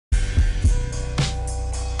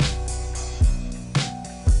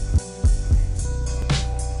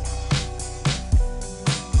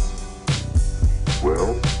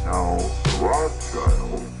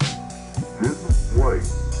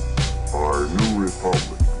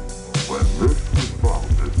republic. When this was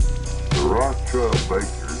founded, the Rothschild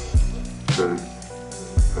bankers said,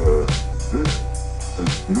 this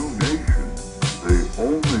new nation, the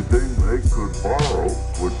only thing they could borrow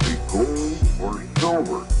would be gold or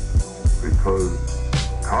silver, because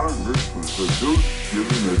Congress was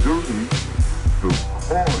given a duty to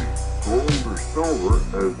coin gold or silver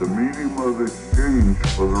as the medium of exchange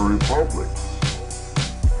for the republic.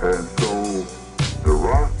 And so the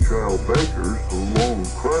Rothschild bankers, who loaned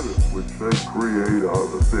credit, which they create out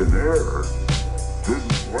of thin air,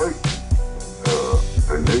 didn't like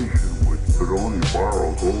a nation which could only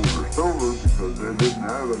borrow gold or silver, because they didn't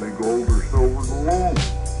have any gold or silver to loan.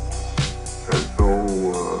 And so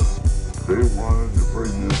they wanted to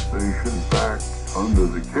bring this nation back under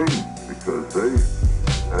the king, because they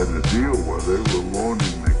had a deal where they were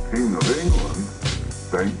loaning the King of England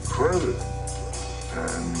bank credit.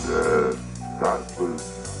 And that was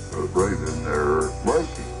right in their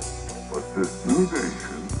liking. But this new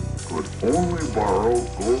nation could only borrow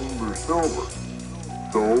gold or silver.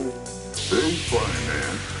 So they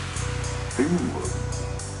financed England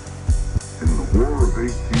in the War of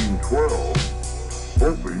 1812,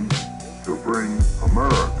 hoping to bring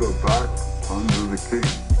America back under the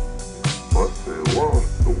king. But they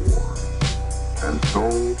lost the war. And so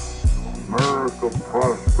America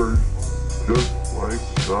prospered just like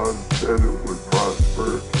God said it would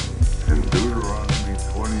prosper in Deuteronomy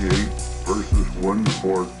 28, verses 1 to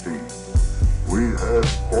 14. We had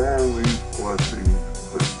all these blessings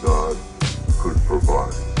that God could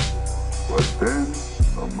provide. But then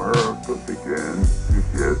America began to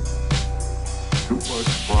get too much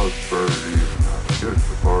prosperity. And I guess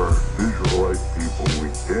our Israelite people, we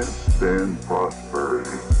can't stand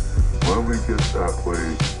prosperity. When we get that way,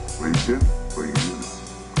 we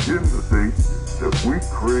begin to think that we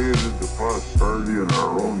created the prosperity in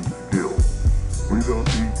our own skill. We don't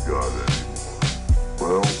need God anymore.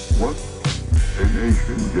 Well, once a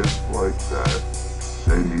nation gets like that,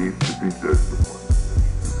 they need to be disciplined.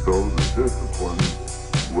 And so the discipline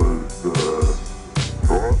was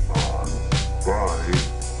brought on by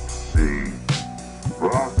the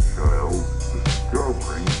Rothschilds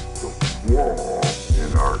discovering the flaw in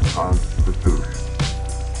our Constitution.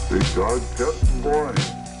 See, God kept them blind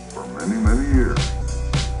for many, many years.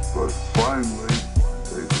 But finally,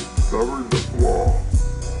 they discovered the flaw,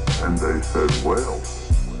 and they said, well,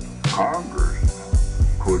 Congress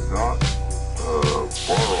could not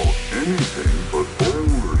borrow anything but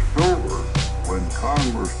gold or silver when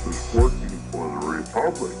Congress was working for the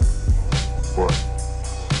Republic. But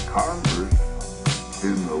Congress,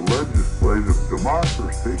 in the legislative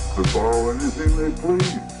democracy, could borrow anything they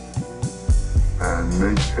pleased and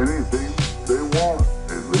make anything they want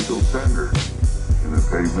a legal tender in the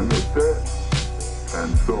payment of debt.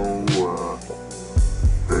 And so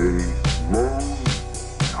they loaned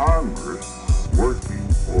Congress, working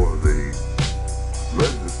for the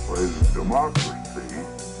legislative democracy,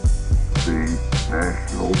 the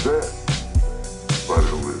national debt. But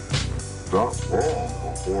it was not long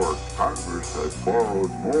before Congress had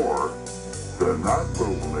borrowed more than that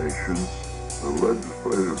little nation, the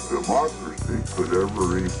legislative democracy, could ever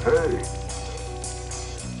repay.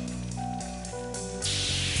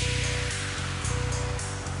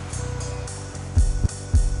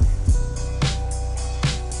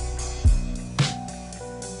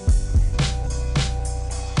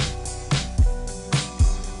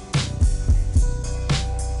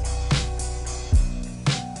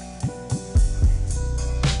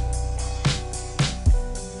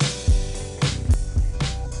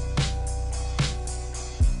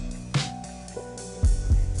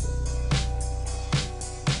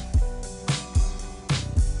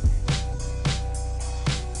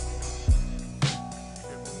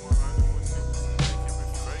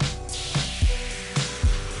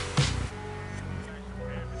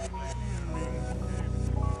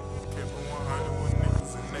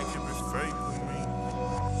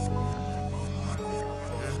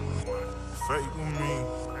 Fake with me,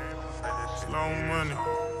 slow money,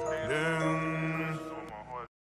 yeah.